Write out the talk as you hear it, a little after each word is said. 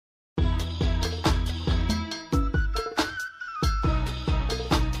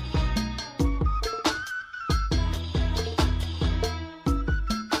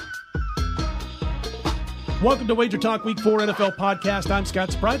Welcome to Wager Talk Week 4 NFL Podcast. I'm Scott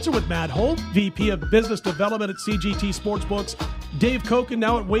Spreitzer with Matt Holt, VP of Business Development at CGT Sportsbooks. Dave Koken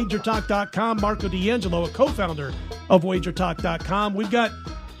now at WagerTalk.com. Marco D'Angelo, a co-founder of WagerTalk.com. We've got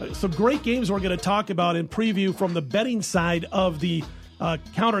some great games we're going to talk about in preview from the betting side of the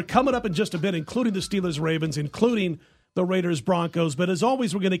counter coming up in just a bit, including the Steelers-Ravens, including the Raiders-Broncos. But as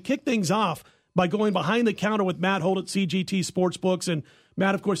always, we're going to kick things off by going behind the counter with Matt Holt at CGT Sportsbooks. And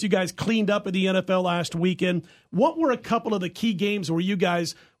Matt, of course, you guys cleaned up in the NFL last weekend. What were a couple of the key games where you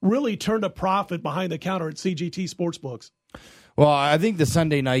guys really turned a profit behind the counter at CGT Sportsbooks? Well, I think the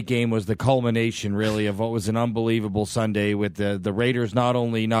Sunday night game was the culmination, really, of what was an unbelievable Sunday with the Raiders not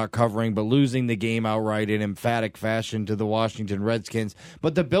only not covering, but losing the game outright in emphatic fashion to the Washington Redskins.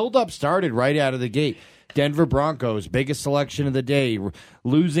 But the buildup started right out of the gate. Denver Broncos, biggest selection of the day,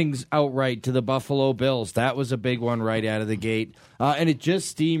 losing outright to the Buffalo Bills. That was a big one right out of the gate. And it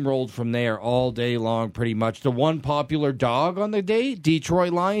just steamrolled from there all day long, pretty much. The one popular dog on the day,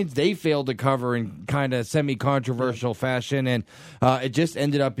 Detroit Lions, they failed to cover in kind of semi-controversial fashion. And it just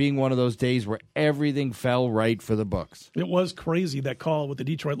ended up being one of those days where everything fell right for the books. It was crazy, that call with the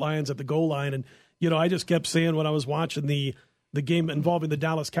Detroit Lions at the goal line. And, I just kept saying when I was watching the game involving the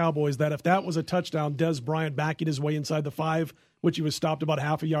Dallas Cowboys, that if that was a touchdown, Dez Bryant backing his way inside the 5, which he was stopped about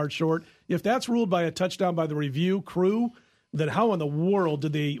half a yard short. If that's ruled by a touchdown by the review crew, then how in the world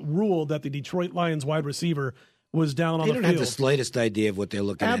did they rule that the Detroit Lions wide receiver was down on the field? They don't have the slightest idea of what they're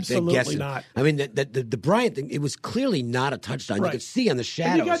looking at. Absolutely they're guessing. Not. I mean, the Bryant thing, it was clearly not a touchdown. Right. You could see on the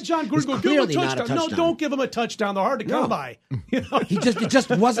shadows. And you got John Gruden, give him a touchdown. No, don't give him a touchdown. They're hard to come by. It just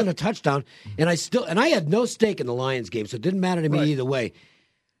wasn't a touchdown. And I had no stake in the Lions game, so it didn't matter to me either way.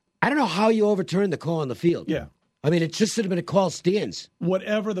 I don't know how you overturned the call on the field. Yeah. I mean, it just should have been a call stands.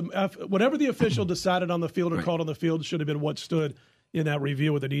 Whatever the official decided on the field or called on the field should have been what stood in that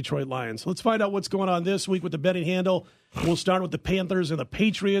review with the Detroit Lions. Let's find out what's going on this week with the betting handle. We'll start with the Panthers and the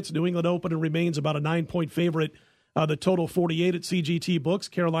Patriots. New England open and remains about a 9-point favorite. The total 48 at CGT Books.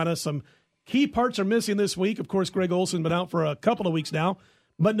 Carolina, some key parts are missing this week. Of course, Greg Olsen been out for a couple of weeks now.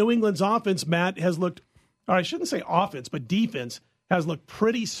 But New England's offense, Matt, has looked, or I shouldn't say offense, but defense has looked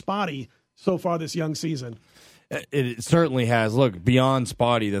pretty spotty so far this young season. It certainly has. Look, beyond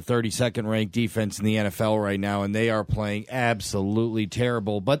spotty, the 32nd ranked defense in the NFL right now, and they are playing absolutely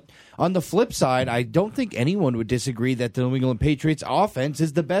terrible. But on the flip side, I don't think anyone would disagree that the New England Patriots offense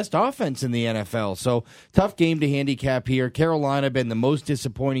is the best offense in the NFL. So tough game to handicap here. Carolina been the most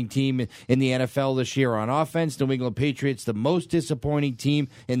disappointing team in the NFL this year on offense. New England Patriots, the most disappointing team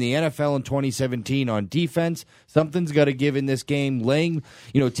in the NFL in 2017 on defense. Something's got to give in this game.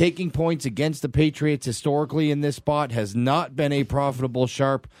 Taking points against the Patriots historically in this spot has not been a profitable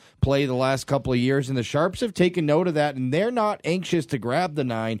sharp play the last couple of years, and the Sharps have taken note of that, and they're not anxious to grab the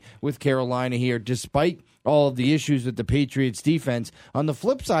 9 with Carolina here, despite all of the issues with the Patriots defense. On the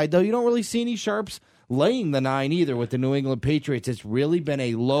flip side, though, you don't really see any Sharps laying the 9 either with the New England Patriots. It's really been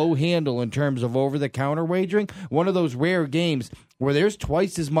a low handle in terms of over-the-counter wagering. One of those rare games where there's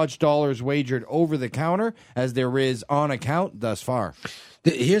twice as much dollars wagered over the counter as there is on account thus far.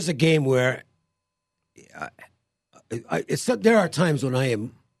 Here's a game where there are times when I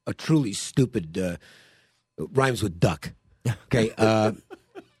am a truly stupid, rhymes with duck. Okay. I've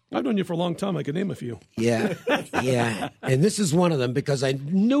known you for a long time. I could name a few. Yeah. And this is one of them because I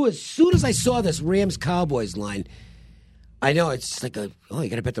knew as soon as I saw this Rams-Cowboys line, I know it's like you got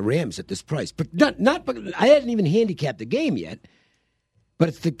to bet the Rams at this price. But not. I hadn't even handicapped the game yet.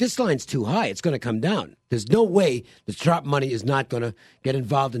 But this line's too high. It's going to come down. There's no way the sharp money is not going to get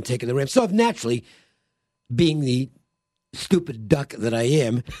involved in taking the Rams. So naturally, being the stupid duck that I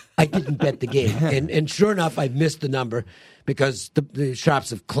am, I didn't bet the game. And sure enough, I missed the number because the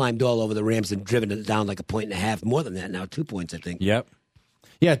sharps have climbed all over the Rams and driven it down like 1.5 points. More than that now, 2 points, I think. Yep.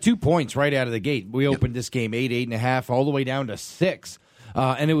 Yeah, 2 points right out of the gate. We opened this game 8.5, all the way down to 6.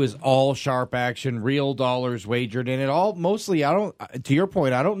 And it was all sharp action, real dollars wagered, and it all mostly, to your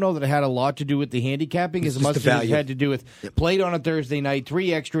point, I don't know that it had a lot to do with the handicapping as much as it had to do with played on a Thursday night,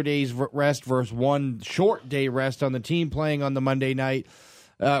 3 extra days rest versus 1 short day rest on the team playing on the Monday night.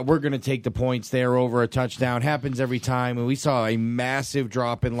 We're going to take the points there over a touchdown. Happens every time, and we saw a massive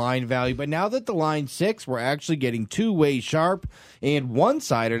drop in line value. But now that the line's 6, we're actually getting two-way sharp and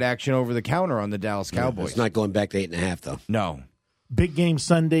one-sided action over the counter on the Dallas Cowboys. It's not going back to 8.5, though. No. Big game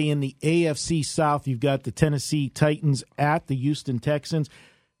Sunday in the AFC South. You've got the Tennessee Titans at the Houston Texans.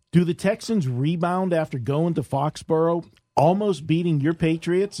 Do the Texans rebound after going to Foxborough, almost beating your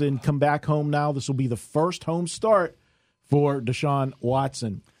Patriots, and come back home now? This will be the first home start for Deshaun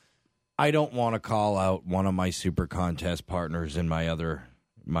Watson. I don't want to call out one of my super contest partners in my other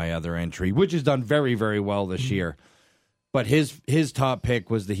my other entry, which has done very, very well this year. But his top pick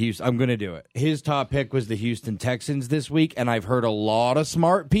was the Houston. I'm going to do it. His top pick was the Houston Texans this week, and I've heard a lot of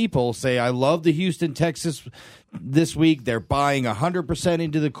smart people say, I love the Houston Texans this week. They're buying 100%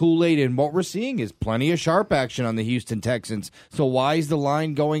 into the Kool-Aid, and what we're seeing is plenty of sharp action on the Houston Texans. So why is the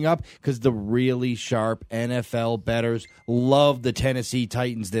line going up? Because the really sharp NFL bettors love the Tennessee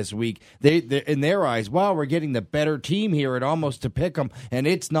Titans this week. They in their eyes, wow, we're getting the better team here at almost to pick them, and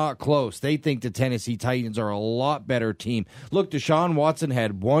it's not close. They think the Tennessee Titans are a lot better team. Look, Deshaun Watson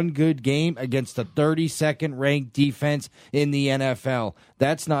had one good game against the 32nd ranked defense in the NFL.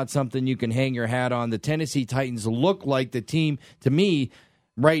 That's not something you can hang your hat on. The Tennessee Titans look like the team, to me,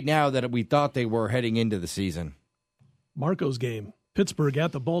 right now that we thought they were heading into the season. Marco's game, Pittsburgh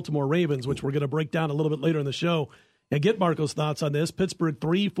at the Baltimore Ravens, which we're going to break down a little bit later in the show and get Marco's thoughts on this. Pittsburgh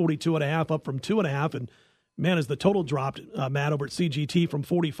 342.5 up from 2.5, and man, as the total dropped, Matt, over at CGT from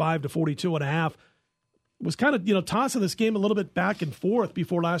 45 to 42.5. Was kind of, tossing this game a little bit back and forth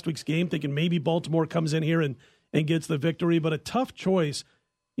before last week's game, thinking maybe Baltimore comes in here and gets the victory. But a tough choice,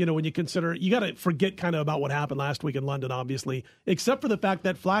 when you consider, you got to forget kind of about what happened last week in London, obviously, except for the fact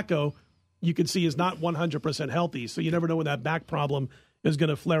that Flacco, you can see, is not 100% healthy. So you never know when that back problem is going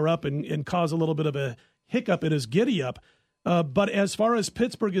to flare up and cause a little bit of a hiccup in his giddy-up. But as far as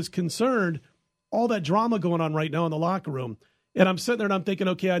Pittsburgh is concerned, all that drama going on right now in the locker room. And I'm sitting there and I'm thinking,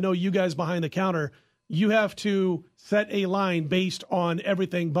 okay, I know you guys behind the counter, you have to set a line based on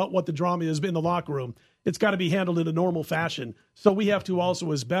everything but what the drama is in the locker room. It's got to be handled in a normal fashion. So we have to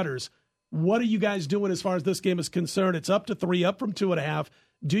also, as bettors, what are you guys doing as far as this game is concerned? It's up to 3, up from 2.5.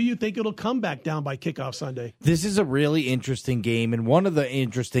 Do you think it'll come back down by kickoff Sunday? This is a really interesting game, and one of the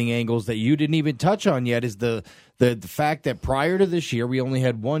interesting angles that you didn't even touch on yet is the fact that prior to this year, we only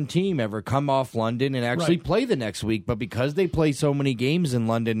had one team ever come off London and actually play the next week. But because they play so many games in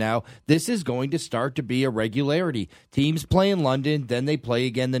London now, this is going to start to be a regularity. Teams play in London, then they play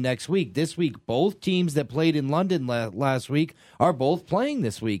again the next week. This week, both teams that played in London last week are both playing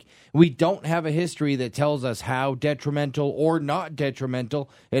this week. We don't have a history that tells us how detrimental or not detrimental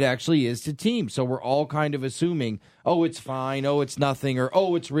it actually is to teams. So we're all kind of assuming, oh, it's fine, oh, it's nothing, or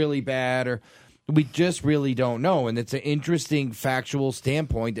oh, it's really bad, or we just really don't know. And it's an interesting factual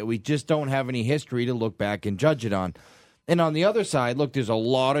standpoint that we just don't have any history to look back and judge it on. And on the other side, look, there's a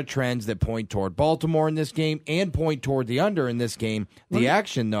lot of trends that point toward Baltimore in this game and point toward the under in this game.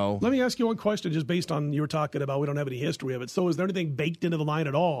 Action, though. Let me ask you one question just based on you were talking about we don't have any history of it. So is there anything baked into the line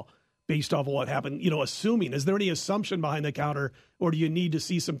at all based off of what happened? Assuming, is there any assumption behind the counter, or do you need to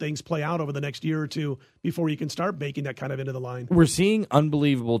see some things play out over the next year or two before you can start baking that kind of into the line? We're seeing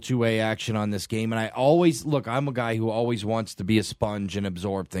unbelievable two-way action on this game, and I'm a guy who always wants to be a sponge and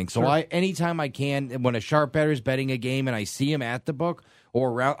absorb things. So anytime I can, when a sharp bettor is betting a game and I see him at the book or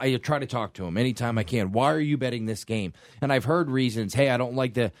around, I try to talk to him anytime I can. Why are you betting this game? And I've heard reasons. Hey, I don't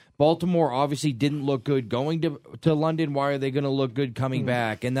like the Baltimore obviously didn't look good going to London. Why are they going to look good coming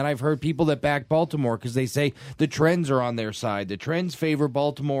back? And then I've heard people that back Baltimore because they say the trends are on their side. The trends favor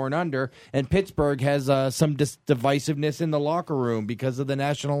Baltimore and under, and Pittsburgh has some divisiveness in the locker room because of the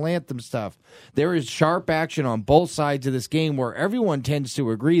national anthem stuff. There is sharp action on both sides of this game where everyone tends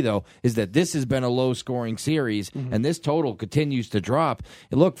to agree, though, is that this has been a low-scoring series, and this total continues to drop.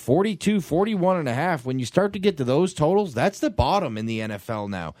 And look, 42, 41.5, when you start to get to those totals, that's the bottom in the NFL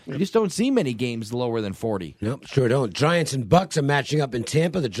now. You just don't see many games lower than 40. Nope, sure don't. Giants and Bucks are matching up in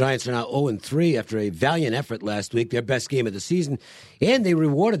Tampa. The Giants are now 0-3 after a valiant effort last week, their best game of the season, and they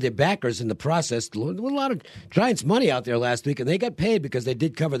rewarded their backers in the process. There was a lot of Giants money out there last week, and they got paid because they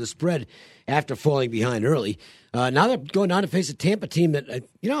did cover the spread after falling behind early. Now they're going on to face a Tampa team that,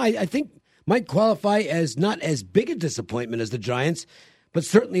 I think might qualify as not as big a disappointment as the Giants, but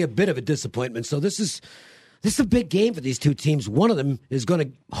certainly a bit of a disappointment. So this is a big game for these two teams. One of them is going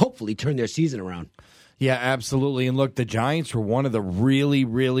to hopefully turn their season around. Yeah, absolutely. And look, the Giants were one of the really,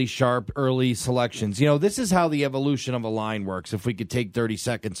 really sharp early selections. This is how the evolution of a line works, if we could take 30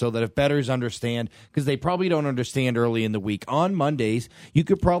 seconds, so that if bettors understand, because they probably don't understand early in the week. On Mondays, you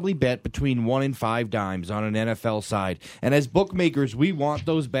could probably bet between 1 and 5 dimes on an NFL side. And as bookmakers, we want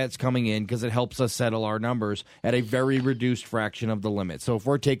those bets coming in because it helps us settle our numbers at a very reduced fraction of the limit. So if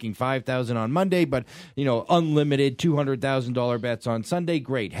we're taking $5,000 on Monday, but, unlimited $200,000 bets on Sunday,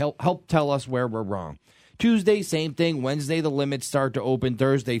 great. Help tell us where we're wrong. Tuesday, same thing. Wednesday, the limits start to open.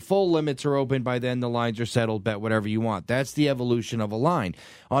 Thursday, full limits are open. By then, the lines are settled. Bet whatever you want. That's the evolution of a line.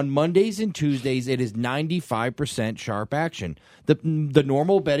 On Mondays and Tuesdays, it is 95% sharp action. The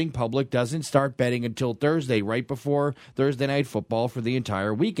normal betting public doesn't start betting until Thursday, right before Thursday Night Football for the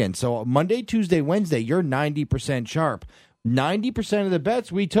entire weekend. So Monday, Tuesday, Wednesday, you're 90% sharp. 90% of the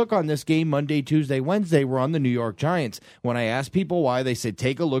bets we took on this game Monday, Tuesday, Wednesday were on the New York Giants. When I asked people why, they said,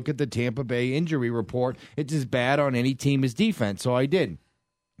 take a look at the Tampa Bay injury report. It's as bad on any team as defense, so I did.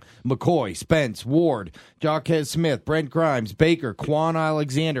 McCoy, Spence, Ward, Jaquez Smith, Brent Grimes, Baker, Quan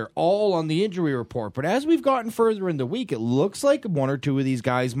Alexander, all on the injury report. But as we've gotten further in the week, it looks like one or two of these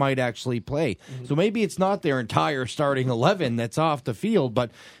guys might actually play. So maybe it's not their entire starting 11 that's off the field,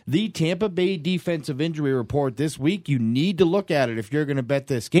 but the Tampa Bay defensive injury report this week, you need to look at it if you're going to bet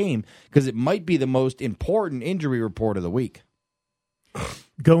this game, because it might be the most important injury report of the week.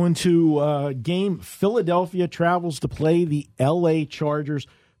 Going to game, Philadelphia travels to play the L.A. Chargers.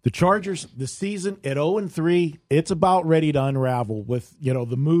 The Chargers, the season at 0-3, it's about ready to unravel with,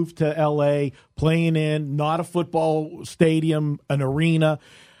 the move to L.A., playing in not a football stadium, an arena.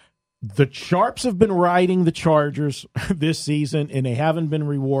 The Sharps have been riding the Chargers this season, and they haven't been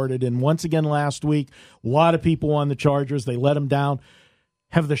rewarded. And once again last week, a lot of people on the Chargers, they let them down.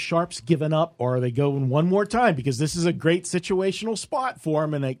 Have the Sharps given up, or are they going one more time? Because this is a great situational spot for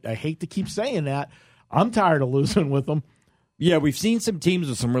them, and I hate to keep saying that. I'm tired of losing with them. Yeah, we've seen some teams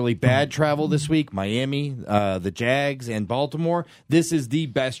with some really bad travel this week. Miami, the Jags, and Baltimore. This is the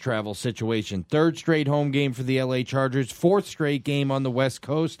best travel situation. Third straight home game for the L.A. Chargers. Fourth straight game on the West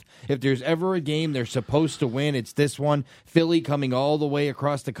Coast. If there's ever a game they're supposed to win, it's this one. Philly coming all the way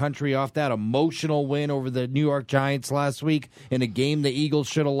across the country off that emotional win over the New York Giants last week in a game the Eagles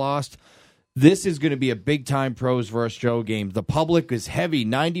should have lost. This is going to be a big-time pros versus Joe game. The public is heavy.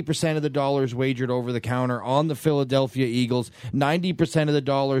 90% of the dollars wagered over the counter on the Philadelphia Eagles. 90% of the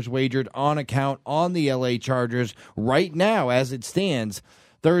dollars wagered on account on the L.A. Chargers. Right now, as it stands,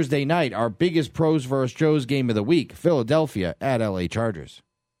 Thursday night, our biggest pros versus Joe's game of the week, Philadelphia at L.A. Chargers.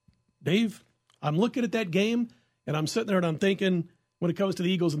 Dave, I'm looking at that game, and I'm sitting there and I'm thinking, when it comes to the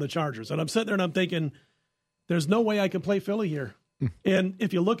Eagles and the Chargers, and I'm sitting there and I'm thinking, there's no way I can play Philly here. And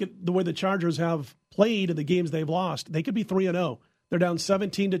if you look at the way the Chargers have played in the games they've lost, they could be 3-0. They're down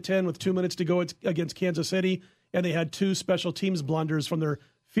 17-10 with 2 minutes to go against Kansas City, and they had two special teams blunders from their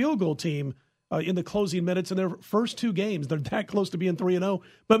field goal team in the closing minutes in their first two games. They're that close to being 3-0.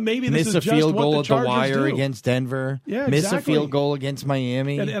 But maybe this is just what the Chargers do. Miss a field goal at the wire against Denver. Yeah, Miss exactly. a field goal against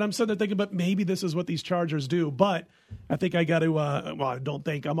Miami. And I'm sitting there thinking, but maybe this is what these Chargers do. But I think I got to, I don't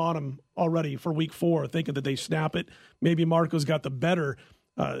think. I'm on them already for week 4, thinking that they snap it. Maybe Marco's got the better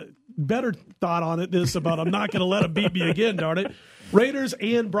thought on it, about I'm not going to let them beat me again, darn it. Raiders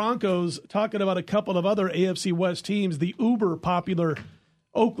and Broncos, talking about a couple of other AFC West teams. The uber popular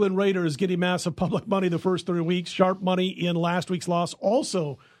Oakland Raiders getting massive public money the first 3 weeks. Sharp money in last week's loss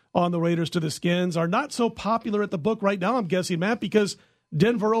also on the Raiders to the Skins. Are not so popular at the book right now, I'm guessing, Matt, because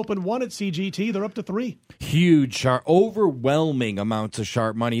Denver opened 1 at CGT. They're up to 3. Huge, sharp, overwhelming amounts of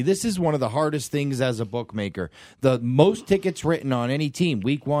sharp money. This is one of the hardest things as a bookmaker. The most tickets written on any team,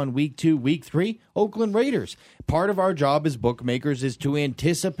 week 1, week 2, week 3, Oakland Raiders. Part of our job as bookmakers is to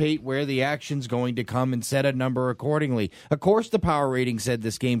anticipate where the action's going to come and set a number accordingly. Of course, the power rating said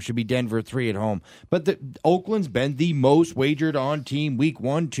this game should be Denver 3 at home, but Oakland's been the most wagered on team week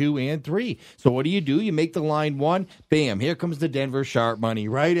 1, 2, and 3. So what do? You make the line 1, bam, here comes the Denver sharp money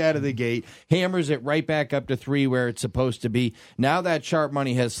right out of the gate, hammers it right back up to 3 where it's supposed to be. Now that sharp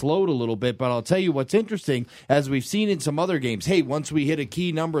money has slowed a little bit, but I'll tell you what's interesting, as we've seen in some other games, hey, once we hit a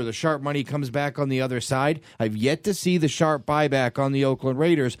key number, the sharp money comes back on the other side. I've yet to see the sharp buyback on the Oakland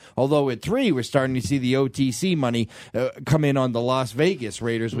Raiders, although at 3 we're starting to see the OTC money come in on the Las Vegas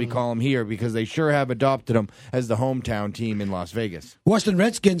Raiders, we call them here, because they sure have adopted them as the hometown team in Las Vegas. Washington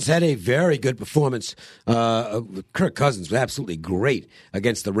Redskins had a very good performance. Kirk Cousins was absolutely great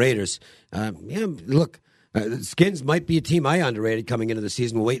against the Raiders. The Skins might be a team I underrated coming into the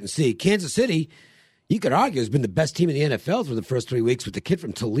season. We'll wait and see. Kansas City, you could argue, has been the best team in the NFL for the first 3 weeks with the kid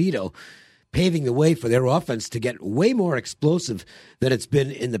from Toledo, paving the way for their offense to get way more explosive than it's been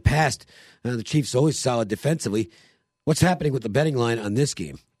in the past. The Chiefs always solid defensively. What's happening with the betting line on this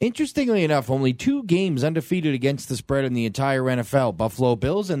game? Interestingly enough, only 2 games undefeated against the spread in the entire NFL, Buffalo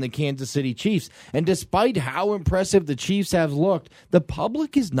Bills and the Kansas City Chiefs. And despite how impressive the Chiefs have looked, the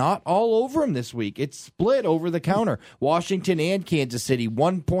public is not all over them this week. It's split over the counter. Washington and Kansas City,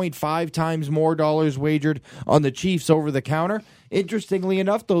 1.5 times more dollars wagered on the Chiefs over the counter. Interestingly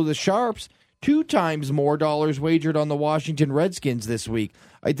enough, though, the Sharps, 2 times more dollars wagered on the Washington Redskins this week.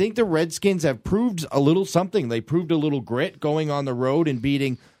 I think the Redskins have proved a little something. They proved a little grit going on the road and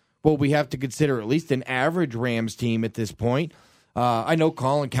beating what we have to consider at least an average Rams team at this point. I know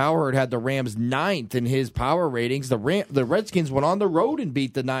Colin Cowherd had the Rams 9th in his power ratings. The Redskins went on the road and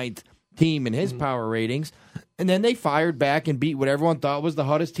beat the 9th team in his power ratings. And then they fired back and beat what everyone thought was the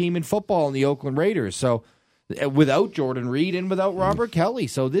hottest team in football in the Oakland Raiders. So without Jordan Reed and without Robert Kelly.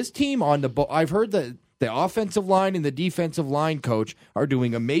 So this team I've heard that the offensive line and the defensive line coach are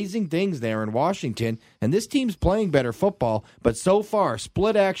doing amazing things there in Washington, and this team's playing better football, but so far,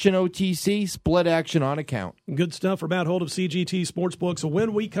 split action OTC, split action on account. Good stuff for Matt Holt of CGT Sportsbook. So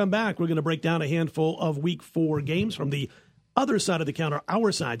when we come back, we're going to break down a handful of Week 4 games from the other side of the counter,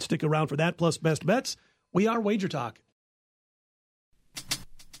 our side. Stick around for that, plus best bets. We are Wager Talk.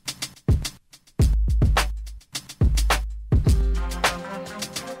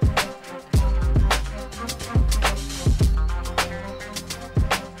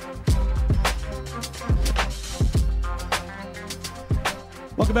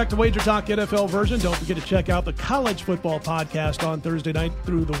 Welcome back to Wager Talk NFL version. Don't forget to check out the College Football Podcast on Thursday night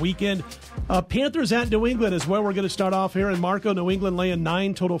through the weekend. Panthers at New England is where we're going to start off here. And Marco, New England laying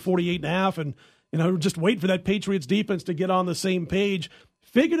 9, total 48.5. And, just wait for that Patriots defense to get on the same page.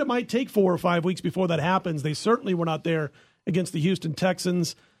 Figured it might take 4 or 5 weeks before that happens. They certainly were not there against the Houston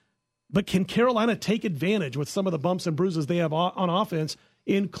Texans. But can Carolina take advantage with some of the bumps and bruises they have on offense,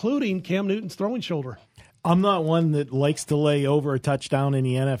 including Cam Newton's throwing shoulder? I'm not one that likes to lay over a touchdown in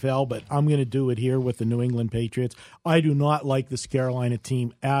the NFL, but I'm going to do it here with the New England Patriots. I do not like this Carolina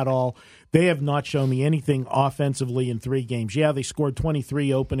team at all. They have not shown me anything offensively in 3 games. Yeah, they scored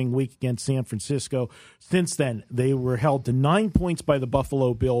 23 opening week against San Francisco. Since then, they were held to 9 points by the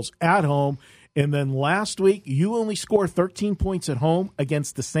Buffalo Bills at home. And then last week, you only score 13 points at home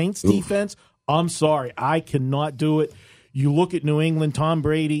against the Saints defense. I'm sorry, I cannot do it. You look at New England, Tom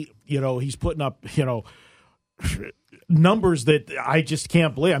Brady, he's putting up, numbers that I just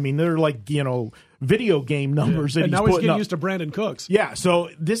can't believe. I mean, they're like, video game numbers. Yeah. And now he's getting used to Brandon Cooks. Yeah, so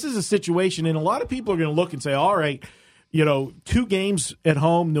this is a situation, and a lot of people are going to look and say, all right, 2 games at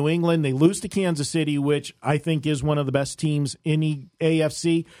home, New England, they lose to Kansas City, which I think is one of the best teams in the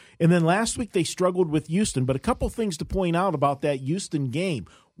AFC. And then last week they struggled with Houston. But a couple things to point out about that Houston game.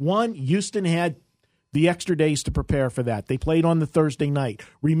 One, Houston had the extra days to prepare for that. They played on the Thursday night.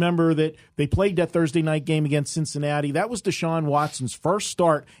 Remember that they played that Thursday night game against Cincinnati. That was Deshaun Watson's first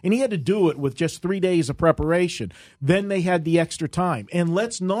start, and he had to do it with just 3 days of preparation. Then they had the extra time. And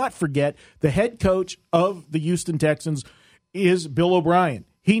let's not forget the head coach of the Houston Texans is Bill O'Brien.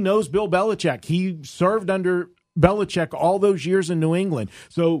 He knows Bill Belichick. He served under Belichick all those years in New England.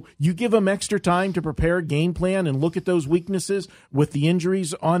 So you give him extra time to prepare a game plan and look at those weaknesses with the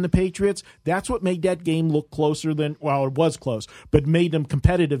injuries on the Patriots. That's what made that game look closer than, well, it was close, but made them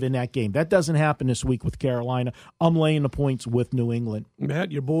competitive in that game. That doesn't happen this week with Carolina. I'm laying the points with New England.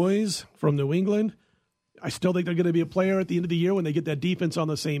 Matt, your boys from New England, I still think they're going to be a player at the end of the year when they get that defense on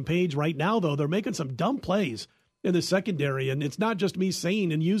the same page. Right now, though, they're making some dumb plays in the secondary, and it's not just me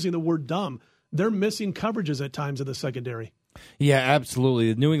saying and using the word dumb. They're missing coverages at times in the secondary. Yeah,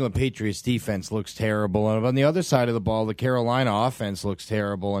 absolutely. The New England Patriots defense looks terrible. And on the other side of the ball, the Carolina offense looks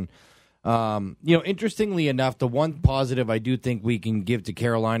terrible. And, interestingly enough, the one positive I do think we can give to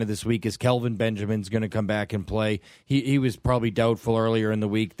Carolina this week is Kelvin Benjamin's going to come back and play. He was probably doubtful earlier in the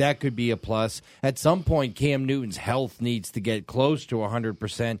week. That could be a plus. At some point, Cam Newton's health needs to get close to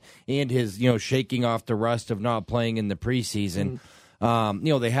 100%, and his, shaking off the rust of not playing in the preseason.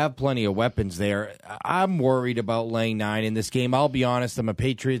 They have plenty of weapons there. I'm worried about laying 9 in this game. I'll be honest, I'm a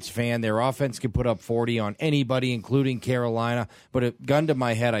Patriots fan. Their offense can put up 40 on anybody, including Carolina. But a gun to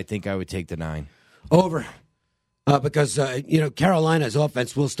my head, I think I would take the 9. Over. Because Carolina's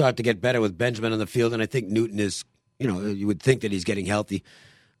offense will start to get better with Benjamin on the field, and I think Newton is, you would think that he's getting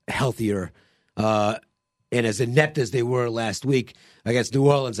healthier. And as inept as they were last week against New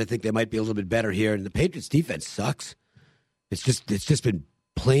Orleans, I think they might be a little bit better here. And the Patriots defense sucks. It's just been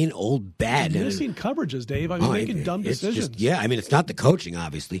plain old bad. Missing coverages, Dave. Making dumb decisions. It's not the coaching,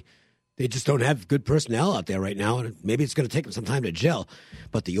 obviously. They just don't have good personnel out there right now, and maybe it's going to take them some time to gel.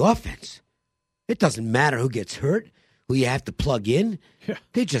 But the offense, it doesn't matter who gets hurt, who you have to plug in. Yeah.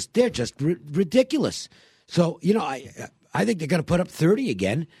 They're just ridiculous. So, I think they're going to put up 30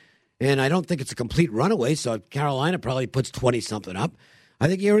 again, and I don't think it's a complete runaway, so Carolina probably puts 20-something up. I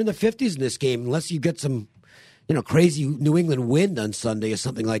think you're in the 50s in this game, unless you get some crazy New England wind on Sunday or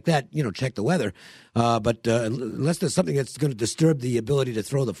something like that. Check the weather. But unless there's something that's going to disturb the ability to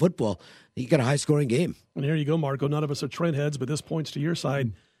throw the football, you got a high-scoring game. And here you go, Marco. None of us are trend heads, but this points to your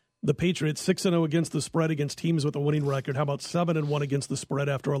side. The Patriots 6-0 against the spread against teams with a winning record. How about 7-1 against the spread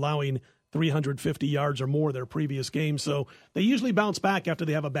after allowing 350 yards or more their previous game? So they usually bounce back after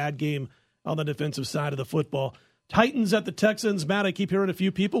they have a bad game on the defensive side of the football. Titans at the Texans. Matt, I keep hearing a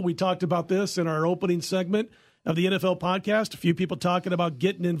few people. We talked about this in our opening segment of the NFL podcast. A few people talking about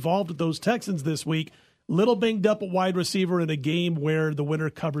getting involved with those Texans this week. Little banged up at wide receiver in a game where the winner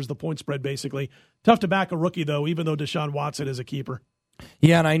covers the point spread, basically. Tough to back a rookie, though, even though Deshaun Watson is a keeper.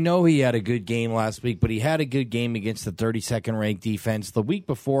 Yeah, and I know he had a good game last week, but he had a good game against the 32nd ranked defense. The week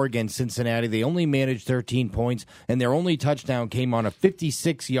before against Cincinnati, they only managed 13 points, and their only touchdown came on a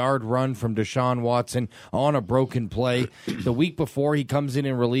 56-yard run from Deshaun Watson on a broken play. The week before, he comes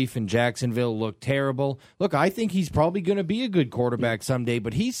in relief in Jacksonville, looked terrible. Look, I think he's probably going to be a good quarterback someday,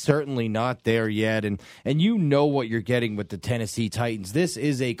 but he's certainly not there yet, and you know what you're getting with the Tennessee Titans. This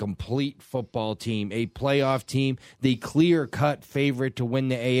is a complete football team, a playoff team, the clear-cut favorite to win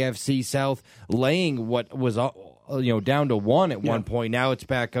the AFC South, laying what was down to 1 at one point. Now it's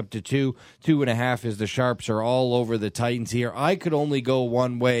back up to 2.5 as the Sharps are all over the Titans here. I could only go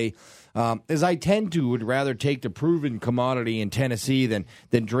one way, as I would rather take the proven commodity in Tennessee than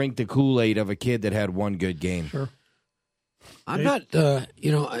drink the Kool-Aid of a kid that had one good game. Sure. I'm not,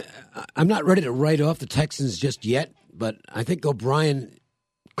 I'm not ready to write off the Texans just yet, but I think O'Brien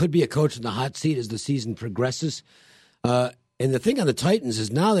could be a coach in the hot seat as the season progresses. And the thing on the Titans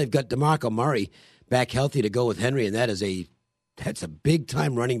is now they've got DeMarco Murray back healthy to go with Henry, and that's a big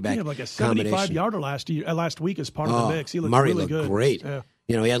time running back. He had like a 75-yarder last week as part of the mix. He looked Murray really looked good. Great. Yeah.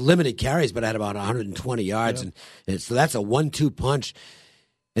 He had limited carries, but had about 120 yards, and so that's a 1-2 punch.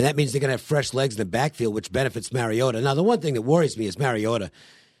 And that means they're going to have fresh legs in the backfield, which benefits Mariota. Now, the one thing that worries me is Mariota.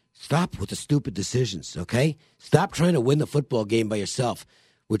 Stop with the stupid decisions, okay? Stop trying to win the football game by yourself,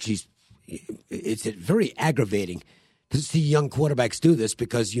 it's very aggravating to see young quarterbacks do this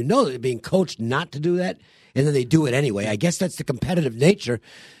because you know they're being coached not to do that, and then they do it anyway. I guess that's the competitive nature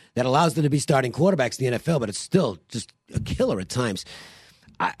that allows them to be starting quarterbacks in the NFL, but it's still just a killer at times.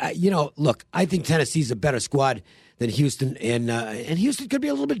 Look, I think Tennessee's a better squad than Houston, and Houston could be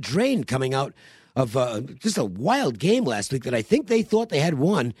a little bit drained coming out of just a wild game last week that I think they thought they had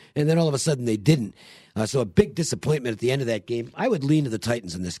won, and then all of a sudden they didn't. So a big disappointment at the end of that game. I would lean to the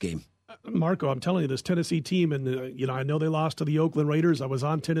Titans in this game. Marco, I'm telling you, this Tennessee team, and I know they lost to the Oakland Raiders. I was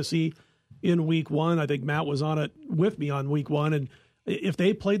on Tennessee in Week 1. I think Matt was on it with me on Week 1, and if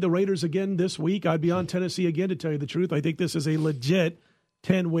they played the Raiders again this week, I'd be on Tennessee again, to tell you the truth. I think this is a legit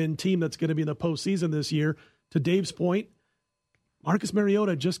 10-win team that's going to be in the postseason this year. To Dave's point, Marcus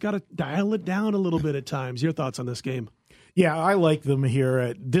Mariota just got to dial it down a little bit at times. Your thoughts on this game? Yeah, I like them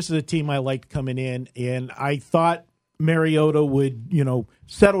here. This is a team I liked coming in, and I thought Mariota would,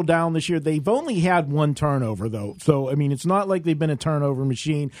 settle down this year. They've only had one turnover, though. So, it's not like they've been a turnover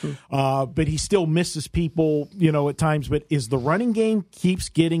machine, but he still misses people, at times. But as the running game keeps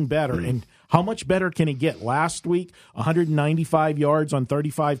getting better, and how much better can it get? Last week, 195 yards on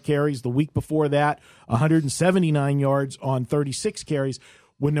 35 carries. The week before that, 179 yards on 36 carries.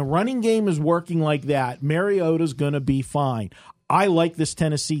 When the running game is working like that, Mariota's going to be fine. I like this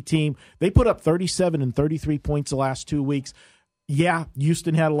Tennessee team. They put up 37 and 33 points the last 2 weeks. Yeah,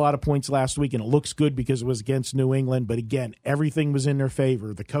 Houston had a lot of points last week, and it looks good because it was against New England. But again, everything was in their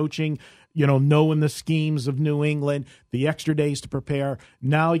favor. The coaching, knowing the schemes of New England, the extra days to prepare.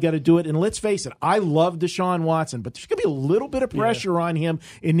 Now you got to do it. And let's face it, I love Deshaun Watson, but there's going to be a little bit of pressure on him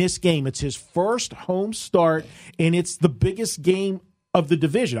in this game. It's his first home start, and it's the biggest game of the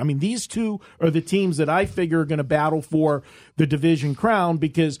division. These two are the teams that I figure are going to battle for the division crown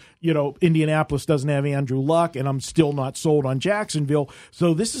because, Indianapolis doesn't have Andrew Luck, and I'm still not sold on Jacksonville.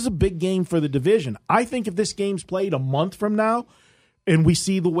 So this is a big game for the division. I think if this game's played a month from now and we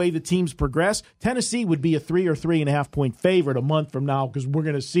see the way the teams progress, Tennessee would be a 3 or 3.5 point favorite a month from now because we're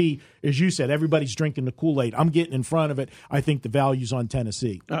going to see, as you said, everybody's drinking the Kool-Aid. I'm getting in front of it. I think the value's on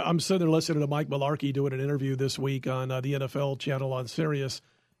Tennessee. I'm sitting there listening to Mike Mularkey doing an interview this week on the NFL channel on Sirius,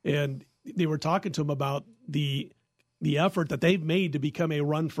 and they were talking to him about the effort that they've made to become a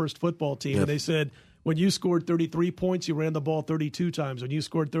run-first football team. Yep. And they said, when you scored 33 points, you ran the ball 32 times. When you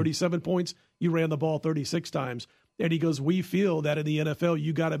scored 37 points, you ran the ball 36 times. And he goes, we feel that in the NFL,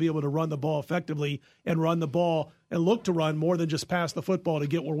 you got to be able to run the ball effectively and run the ball and look to run more than just pass the football to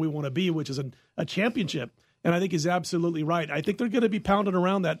get where we want to be, which is a championship. And I think he's absolutely right. I think they're going to be pounding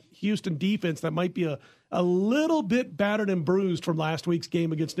around that Houston defense that might be a little bit battered and bruised from last week's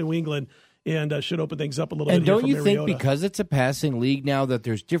game against New England, and should open things up a little bit. And don't you Mariota. think because it's a passing league now that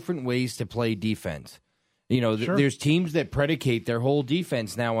there's different ways to play defense? Sure. There's teams that predicate their whole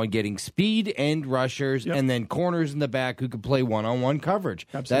defense now on getting speed and rushers and then corners in the back who can play one-on-one coverage.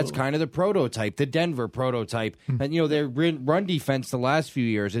 Absolutely. That's kind of the prototype, the Denver prototype. And, their run defense the last few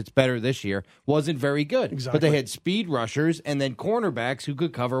years, it's better this year, wasn't very good. Exactly. But they had speed rushers and then cornerbacks who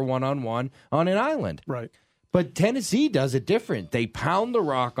could cover one-on-one on an island. Right. But Tennessee does it different. They pound the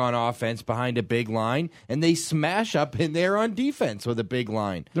rock on offense behind a big line, and they smash up in there on defense with a big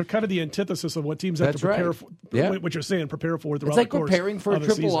line. They're kind of the antithesis of what teams have to prepare for. Yeah. What you're saying, prepare for throughout It's like the course preparing for a of the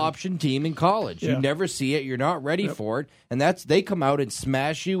triple season. option team in college. Yeah. You never see it. You're not ready for it. And they come out and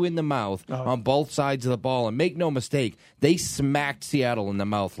smash you in the mouth on both sides of the ball. And make no mistake, they smacked Seattle in the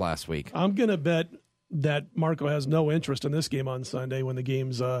mouth last week. I'm going to bet that Marco has no interest in this game on Sunday when the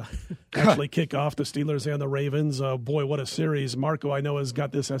games actually kick off, the Steelers and the Ravens. Boy, what a series. Marco, I know, has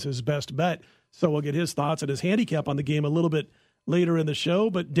got this as his best bet, so we'll get his thoughts and his handicap on the game a little bit later in the show.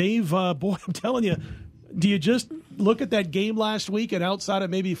 But Dave, boy, I'm telling you, do you just look at that game last week and outside of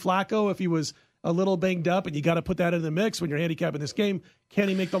maybe Flacco, if he was a little banged up, and you got to put that in the mix when you're handicapping this game, can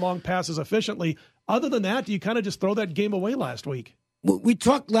he make the long passes efficiently? Other than that, do you kind of just throw that game away last week? We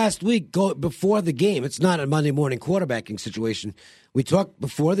talked last week before the game. It's not a Monday morning quarterbacking situation. We talked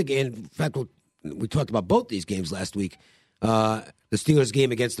before the game. In fact, we talked about both these games last week. The Steelers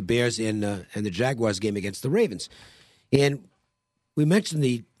game against the Bears and the Jaguars game against the Ravens. And we mentioned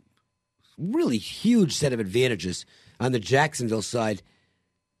the really huge set of advantages on the Jacksonville side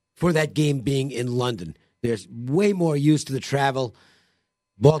for that game being in London. There's way more used to the travel.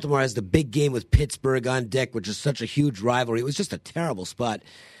 Baltimore has the big game with Pittsburgh on deck, which is such a huge rivalry. It was just a terrible spot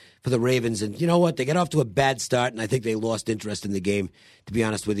for the Ravens. And you know what? They got off to a bad start, and I think they lost interest in the game, to be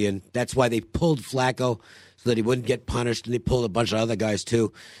honest with you. And that's why they pulled Flacco, so that he wouldn't get punished. And they pulled a bunch of other guys,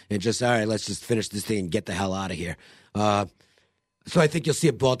 too. And just, all right, let's just finish this thing and get the hell out of here. So I think you'll see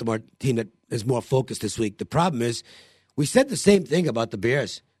a Baltimore team that is more focused this week. The problem is, we said the same thing about the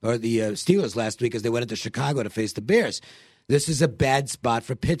Bears, or the Steelers last week as they went into Chicago to face the Bears. This is a bad spot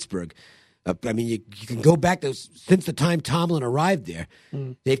for Pittsburgh. I mean, you can go back to since the time Tomlin arrived there.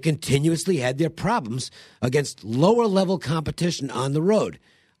 They've continuously had their problems against lower-level competition on the road.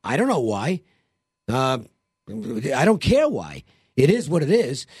 I don't know why. I don't care why. It is what it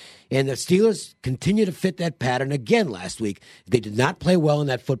is. And the Steelers continue to fit that pattern again last week. They did not play well in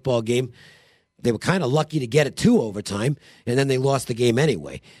that football game. They were kind of lucky to get it to overtime, and then they lost the game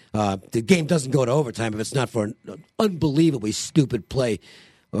anyway. The game doesn't go to overtime if it's not for an unbelievably stupid play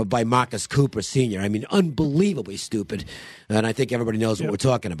by Marcus Cooper Sr. I mean, unbelievably stupid. And I think everybody knows what we're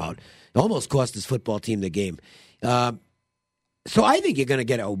talking about. It almost cost his football team the game. So I think you're going to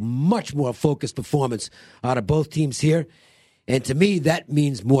get a much more focused performance out of both teams here. And to me, that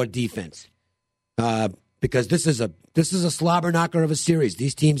means more defense. Because this is a slobber knocker of a series.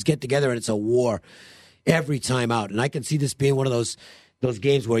 These teams get together and it's a war every time out. And I can see this being one of those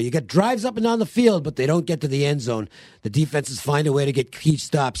games where you get drives up and down the field, but they don't get to the end zone. The defenses find a way to get key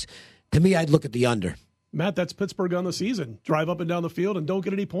stops. To me, I'd look at the under. Matt, that's Pittsburgh on the season. Drive up and down the field and don't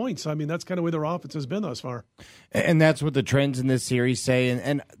get any points. I mean, that's kind of where their offense has been thus far. And that's what the trends in this series say.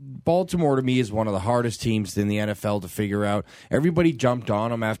 And Baltimore, to me, is one of the hardest teams in the NFL to figure out. Everybody jumped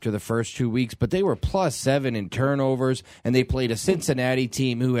on them after the first 2 weeks, but they were +7 in turnovers, and they played a Cincinnati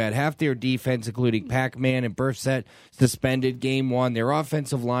team who had half their defense, including Pac-Man and Burset, suspended game one. Their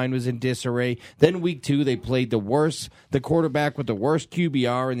offensive line was in disarray. Then week 2, they played the quarterback with the worst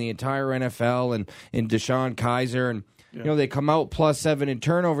QBR in the entire NFL, and in DeShone Kizer, and they come out +7 in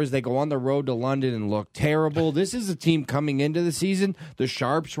turnovers. They go on the road to London and look terrible. This is a team coming into the season. The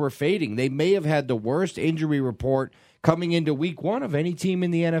Sharps were fading. They may have had the worst injury report coming into week 1 of any team in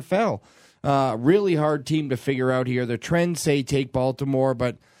the NFL. Really hard team to figure out here. The trends say take Baltimore,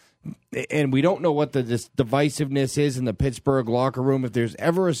 and we don't know what the divisiveness is in the Pittsburgh locker room. If there's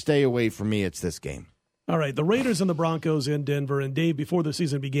ever a stay away from me, it's this game. All right, the Raiders and the Broncos in Denver. And Dave, before the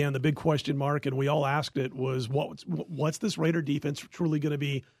season began, the big question mark, and we all asked it, was what's this Raider defense truly going to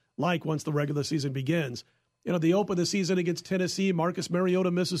be like once the regular season begins? They open the season against Tennessee. Marcus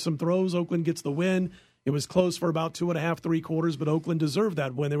Mariota misses some throws. Oakland gets the win. It was close for about 2.5, 3 quarters, but Oakland deserved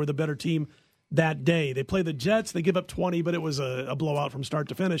that win. They were the better team that day. They play the Jets. They give up 20, but it was a blowout from start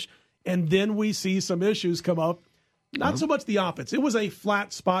to finish. And then we see some issues come up. Not so much the offense. It was a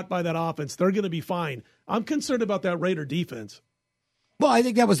flat spot by that offense. They're going to be fine. I'm concerned about that Raider defense. Well, I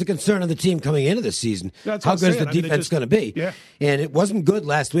think that was the concern of the team coming into the season. That's how good is the defense going to be? Yeah. And it wasn't good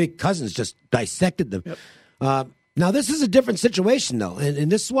last week. Cousins just dissected them. Yep. Now, this is a different situation, though.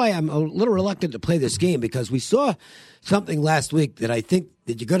 And this is why I'm a little reluctant to play this game, because we saw something last week that I think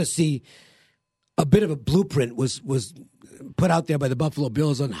that you're going to see a bit of a blueprint was put out there by the Buffalo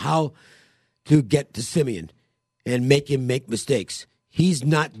Bills on how to get to Simeon and make him make mistakes. He's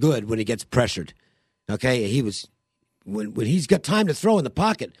not good when he gets pressured. Okay, he was when he's got time to throw in the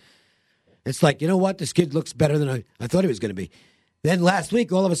pocket. It's like, you know what, this kid looks better than I thought he was going to be. Then last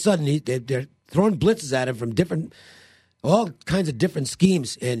week, all of a sudden, they're throwing blitzes at him from all kinds of different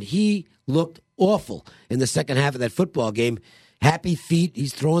schemes, and he looked awful in the second half of that football game. Happy feet.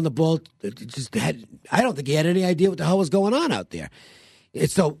 He's throwing the ball. I don't think he had any idea what the hell was going on out there.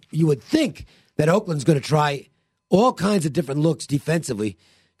 So you would think that Oakland's going to try all kinds of different looks defensively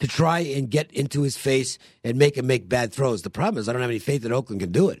to try and get into his face and make him make bad throws. The problem is I don't have any faith that Oakland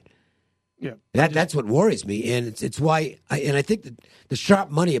can do it. Yeah, that's what worries me, and it's why. I think that the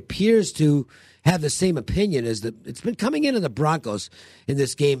sharp money appears to have the same opinion as it's been coming into the Broncos in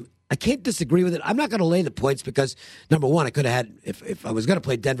this game. I can't disagree with it. I'm not going to lay the points because number one, I could have had if I was going to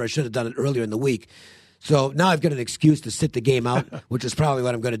play Denver, I should have done it earlier in the week. So now I've got an excuse to sit the game out, which is probably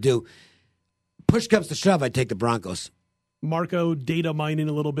what I'm going to do. Push comes to shove, I'd take the Broncos. Marco data mining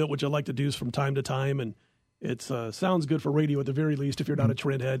a little bit, which I like to do from time to time, and it sounds good for radio at the very least if you're not a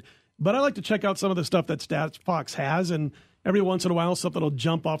trend head. But I like to check out some of the stuff that StatsFox has, and every once in a while something will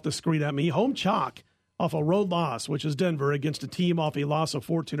jump off the screen at me. Home chalk off a road loss, which is Denver, against a team off a loss of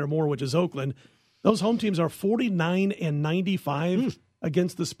 14 or more, which is Oakland. Those home teams are 49-95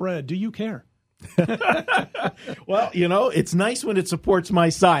 against the spread. Do you care? Well, it's nice when it supports my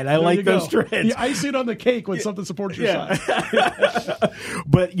side. I like those trends. Yeah, I see it on the cake when something supports your side.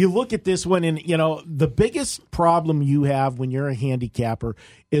 But you look at this one, and the biggest problem you have when you're a handicapper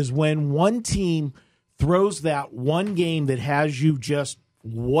is when one team throws that one game that has you just,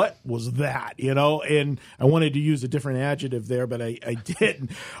 what was that? And I wanted to use a different adjective there, but I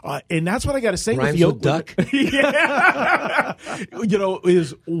didn't. And that's what I got to say. Rhymes with duck. Yeah.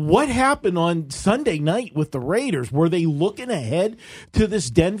 Is what happened on Sunday night with the Raiders. Were they looking ahead to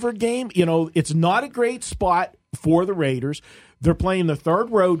this Denver game? It's not a great spot for the Raiders. They're playing the third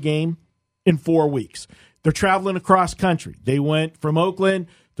road game in 4 weeks. They're traveling across country. They went from Oakland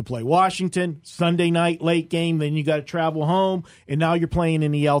to play Washington, Sunday night, late game, then you got to travel home, and now you're playing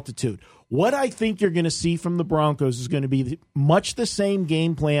in the altitude. What I think you're going to see from the Broncos is going to be much the same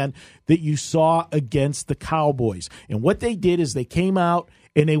game plan that you saw against the Cowboys. And what they did is they came out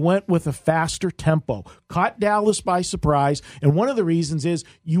and they went with a faster tempo, caught Dallas by surprise, and one of the reasons is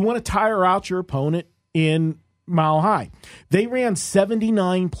you want to tire out your opponent in Mile High. They ran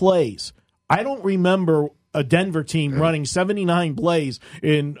 79 plays. I don't remember a Denver team running 79 plays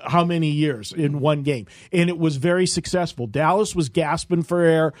in how many years in one game. And it was very successful. Dallas was gasping for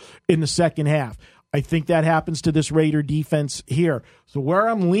air in the second half. I think that happens to this Raider defense here. So where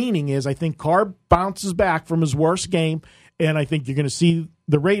I'm leaning is I think Carr bounces back from his worst game, and I think you're going to see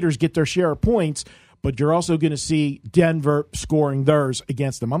the Raiders get their share of points, but you're also going to see Denver scoring theirs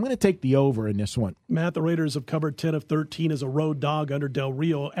against them. I'm going to take the over in this one. Matt, the Raiders have covered 10 of 13 as a road dog under Del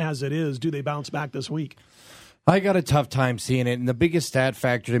Rio as it is. Do they bounce back this week? I got a tough time seeing it, and the biggest stat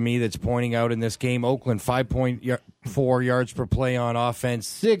factor to me that's pointing out in this game, Oakland 5.4 yards per play on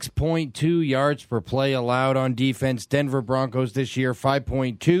offense, 6.2 yards per play allowed on defense. Denver Broncos this year,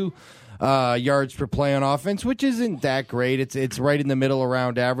 5.2 yards per play on offense, which isn't that great. It's right in the middle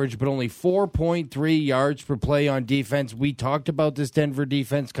around average, but only 4.3 yards per play on defense. We talked about this Denver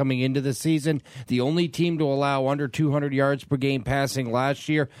defense coming into the season. The only team to allow under 200 yards per game passing last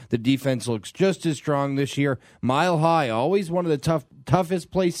year. The defense looks just as strong this year. Mile High, always one of the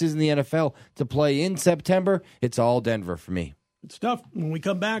toughest places in the NFL to play in September. It's all Denver for me. Good stuff. When we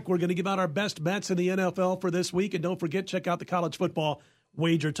come back, we're going to give out our best bets in the NFL for this week. And don't forget, check out the College Football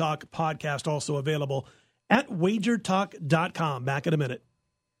Wager Talk podcast, also available at wagertalk.com. Back in a minute.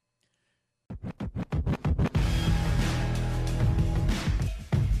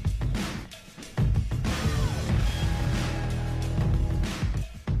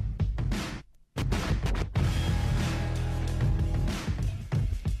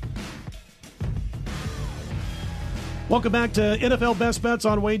 Welcome back to NFL Best Bets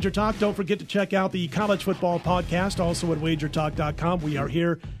on Wager Talk. Don't forget to check out the College Football Podcast, also at wagertalk.com. We are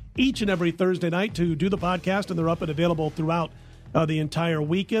here each and every Thursday night to do the podcast, and they're up and available throughout the entire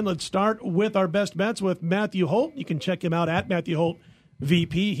weekend. Let's start with our best bets with Matthew Holt. You can check him out at Matthew Holt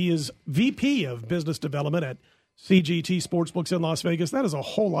VP. He is VP of Business Development at CGT Sportsbooks in Las Vegas. That is a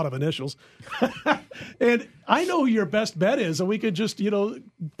whole lot of initials. And I know who your best bet is, and we could just,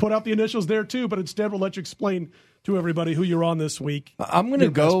 put out the initials there too, but instead we'll let you explain to everybody who you're on this week. I'm going to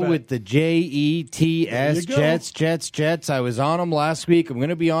go with the JETS, Jets. I was on them last week. I'm going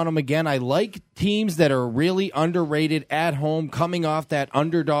to be on them again. I like teams that are really underrated at home, coming off that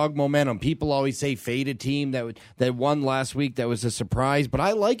underdog momentum. People always say fade a team that won last week. That was a surprise. But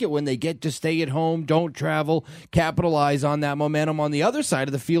I like it when they get to stay at home, don't travel, capitalize on that momentum. On the other side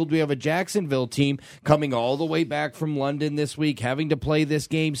of the field, we have a Jacksonville team coming all the way back from London this week, having to play this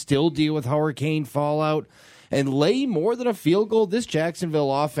game, still deal with hurricane fallout, and lay more than a field goal. This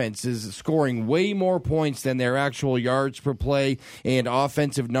Jacksonville offense is scoring way more points than their actual yards per play and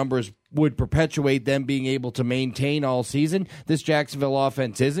offensive numbers would perpetuate them being able to maintain all season. This Jacksonville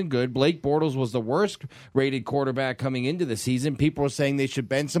offense isn't good. Blake Bortles was the worst-rated quarterback coming into the season. People were saying they should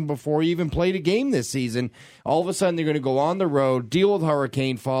bench him before he even played a game this season. All of a sudden, they're going to go on the road, deal with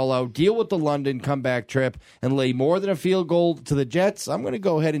hurricane fallout, deal with the London comeback trip, and lay more than a field goal to the Jets. I'm going to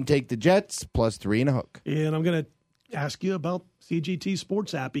go ahead and take the Jets plus 3.5. And I'm going to ask you about CGT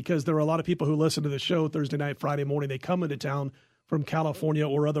Sports app, because there are a lot of people who listen to the show Thursday night, Friday morning. They come into town from California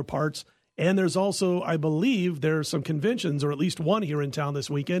or other parts. And there's also, I believe, there's some conventions, or at least one here in town this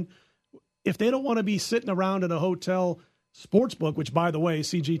weekend. If they don't want to be sitting around in a hotel sportsbook, which, by the way,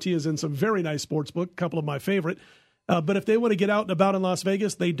 CGT is in some very nice sportsbook, a couple of my favorite. But if they want to get out and about in Las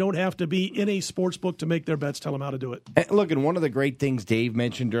Vegas, they don't have to be in a sports book to make their bets. Tell them how to do it. And look, and one of the great things Dave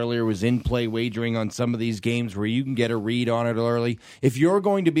mentioned earlier was in-play wagering on some of these games where you can get a read on it early. If you're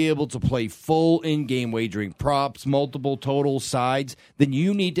going to be able to play full in-game wagering, props, multiple total sides, then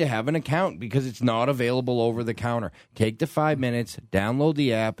you need to have an account because it's not available over the counter. Take the 5 minutes, download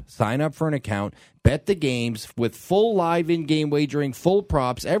the app, sign up for an account, bet the games with full live in-game wagering, full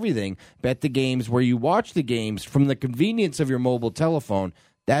props, everything. Bet the games where you watch the games from the convenience of your mobile telephone.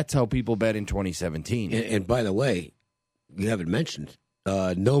 That's how people bet in 2017. And by the way, you haven't mentioned,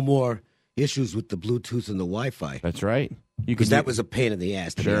 no more issues with the Bluetooth and the Wi-Fi. That's right. Because that was a pain in the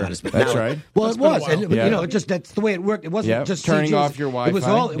ass, to be honest. But that's now, right. Well, That's it was. been a while. And, you know, just that's the way it worked. It wasn't just turning CGs. off your Wi-Fi.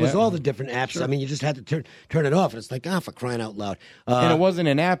 It was all the different apps. Sure. I mean, you just had to turn it off. And it's like, for crying out loud. And it wasn't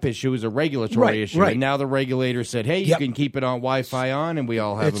an app issue. It was a regulatory issue. Right. And now the regulator said, hey, you can keep it on Wi-Fi on, and we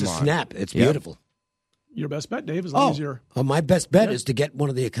all have them on. It's a snap. It's beautiful. Your best bet, Dave, as long as you're... my best bet is to get one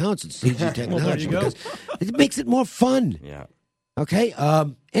of the accounts at CG Technology. Well, there you go. Because it makes it more fun. Yeah. Okay?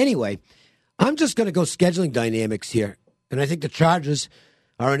 Anyway, I'm just going to go scheduling dynamics here. And I think the Chargers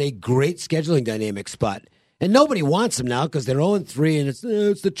are in a great scheduling dynamic spot. And nobody wants them now because they're 0-3, and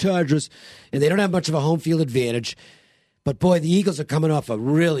it's the Chargers, and they don't have much of a home field advantage. But, boy, the Eagles are coming off a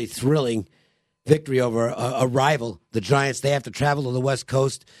really thrilling victory over a rival, the Giants. They have to travel to the West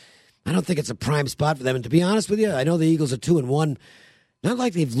Coast. I don't think it's a prime spot for them. And to be honest with you, I know the Eagles are 2-1. Not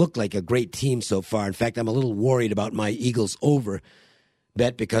like they've looked like a great team so far. In fact, I'm a little worried about my Eagles over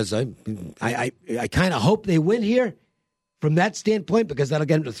bet because I kind of hope they win here from that standpoint, because that'll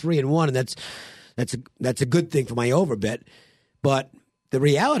get them to 3-1, and that's a good thing for my over bet. But the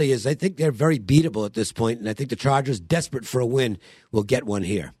reality is, I think they're very beatable at this point, and I think the Chargers, desperate for a win, will get one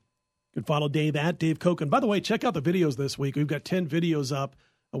here. You can follow Dave at Dave Koken. By the way, check out the videos this week. We've got 10 videos up.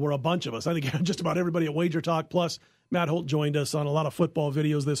 We're a bunch of us. I think just about everybody at Wager Talk, plus Matt Holt joined us on a lot of football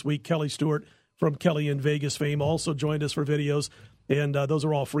videos this week. Kelly Stewart from Kelly in Vegas fame also joined us for videos, and those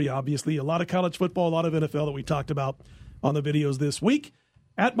are all free, obviously. A lot of college football, a lot of NFL that we talked about on the videos this week.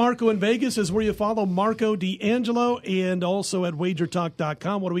 At Marco in Vegas is where you follow Marco D'Angelo, and also at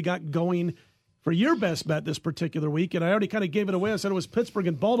wagertalk.com. What do we got going for your best bet this particular week? And I already kind of gave it away. I said it was Pittsburgh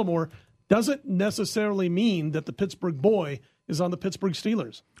and Baltimore. Doesn't necessarily mean that the Pittsburgh boy is on the Pittsburgh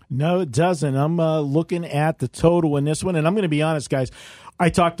Steelers. No, it doesn't. I'm looking at the total in this one, and I'm going to be honest, guys. I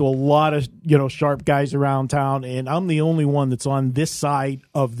talked to a lot of sharp guys around town, and I'm the only one that's on this side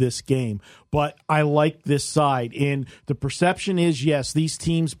of this game. But I like this side, and the perception is, yes, these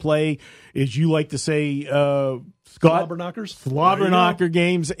teams play, as you like to say, Scott, slobberknocker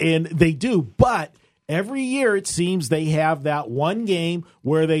games, and they do. But every year it seems they have that one game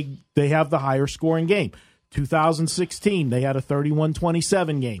where they have the higher scoring game. 2016, they had a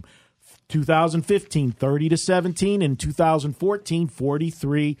 31-27 game. 2015, 30-17, and 2014,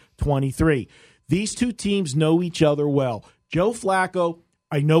 43-23. These two teams know each other well. Joe Flacco,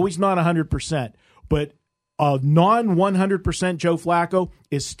 I know he's not 100%, but a non-100% Joe Flacco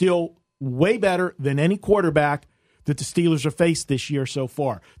is still way better than any quarterback that the Steelers have faced this year so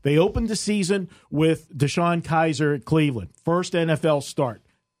far. They opened the season with Deshaun Kaiser at Cleveland. First NFL start.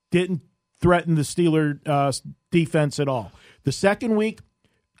 Didn't threaten the Steeler defense at all. The second week,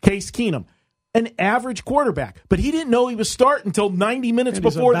 Case Keenum, an average quarterback, but he didn't know he was starting until 90 minutes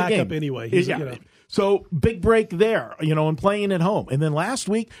before the game. Anyway. So big break there, and playing at home. And then last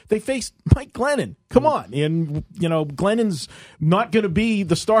week they faced Mike Glennon. Come on, and Glennon's not going to be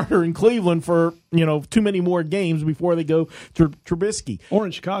the starter in Cleveland for too many more games before they go to Trubisky or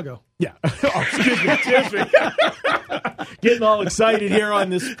in Chicago. Yeah. Oh, excuse me. Getting all excited here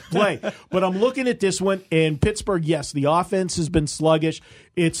on this play. But I'm looking at this one, and Pittsburgh, yes, the offense has been sluggish.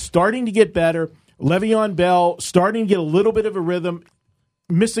 It's starting to get better. Le'Veon Bell starting to get a little bit of a rhythm,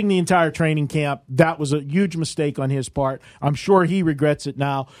 missing the entire training camp. That was a huge mistake on his part. I'm sure he regrets it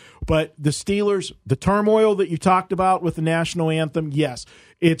now. But the Steelers, the turmoil that you talked about with the national anthem, yes,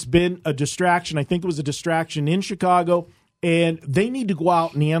 it's been a distraction. I think it was a distraction in Chicago And they need to go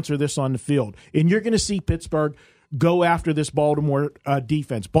out and answer this on the field. And you're going to see Pittsburgh go after this Baltimore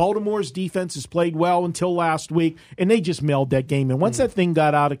defense. Baltimore's defense has played well until last week, and they just mailed that game. And once that thing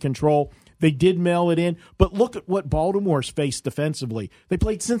got out of control, they did mail it in. But look at what Baltimore's faced defensively. They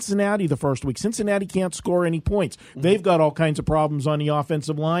played Cincinnati the first week. Cincinnati can't score any points. They've got all kinds of problems on the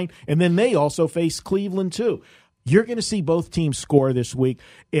offensive line. And then they also face Cleveland, too. You're going to see both teams score this week,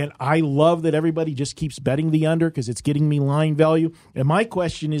 and I love that everybody just keeps betting the under because it's getting me line value. And my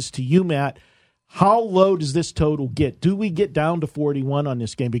question is to you, Matt, how low does this total get? Do we get down to 41 on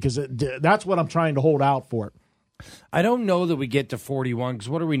this game? Because that's what I'm trying to hold out for. I don't know that we get to 41 because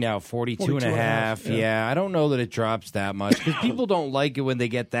what are we now, 42 and a half? Yeah, I don't know that it drops that much because people don't like it when they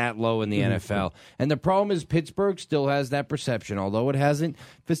get that low in the NFL. And the problem is Pittsburgh still has that perception, although it hasn't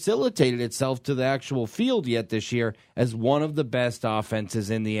facilitated itself to the actual field yet this year as one of the best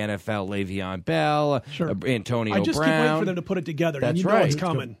offenses in the NFL. Le'Veon Bell, Antonio Brown. I just keep waiting for them to put it together. That's and you know right. It's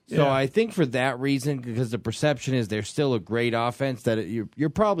coming. So I think for that reason, because the perception is they're still a great offense, that you're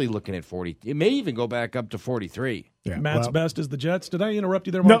probably looking at 40. It may even go back up to 43. Yeah, Matt's best is the Jets. Did I interrupt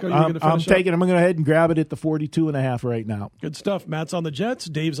you there, Marco? No, I'm going to go ahead and grab it at the 42.5 right now. Good stuff. Matt's on the Jets.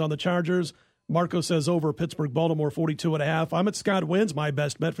 Dave's on the Chargers. Marco says over Pittsburgh, Baltimore, 42.5. I'm at Scott Wins. My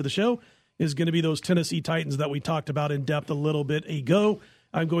best bet for the show is going to be those Tennessee Titans that we talked about in depth a little bit ago.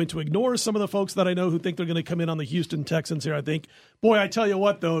 I'm going to ignore some of the folks that I know who think they're going to come in on the Houston Texans here. I think, boy, I tell you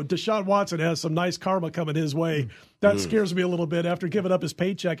what, though, Deshaun Watson has some nice karma coming his way. That scares me a little bit after giving up his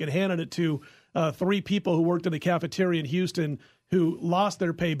paycheck and handing it to 3 people who worked in the cafeteria in Houston who lost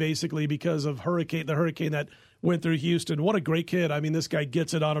their pay basically because of the hurricane that went through Houston. What a great kid. I mean, this guy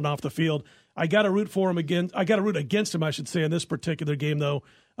gets it on and off the field. I got to root for him again. I got to root against him, I should say, in this particular game, though.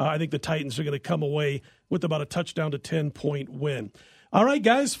 I think the Titans are going to come away with about a touchdown to 10-point win. All right,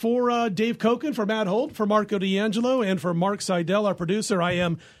 guys, for Dave Koken, for Matt Holt, for Marco D'Angelo, and for Mark Seidel, our producer, I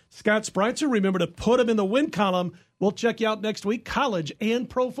am Scott Spreitzer. Remember to put him in the win column. We'll check you out next week, college and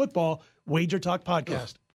pro football Wager Talk podcast.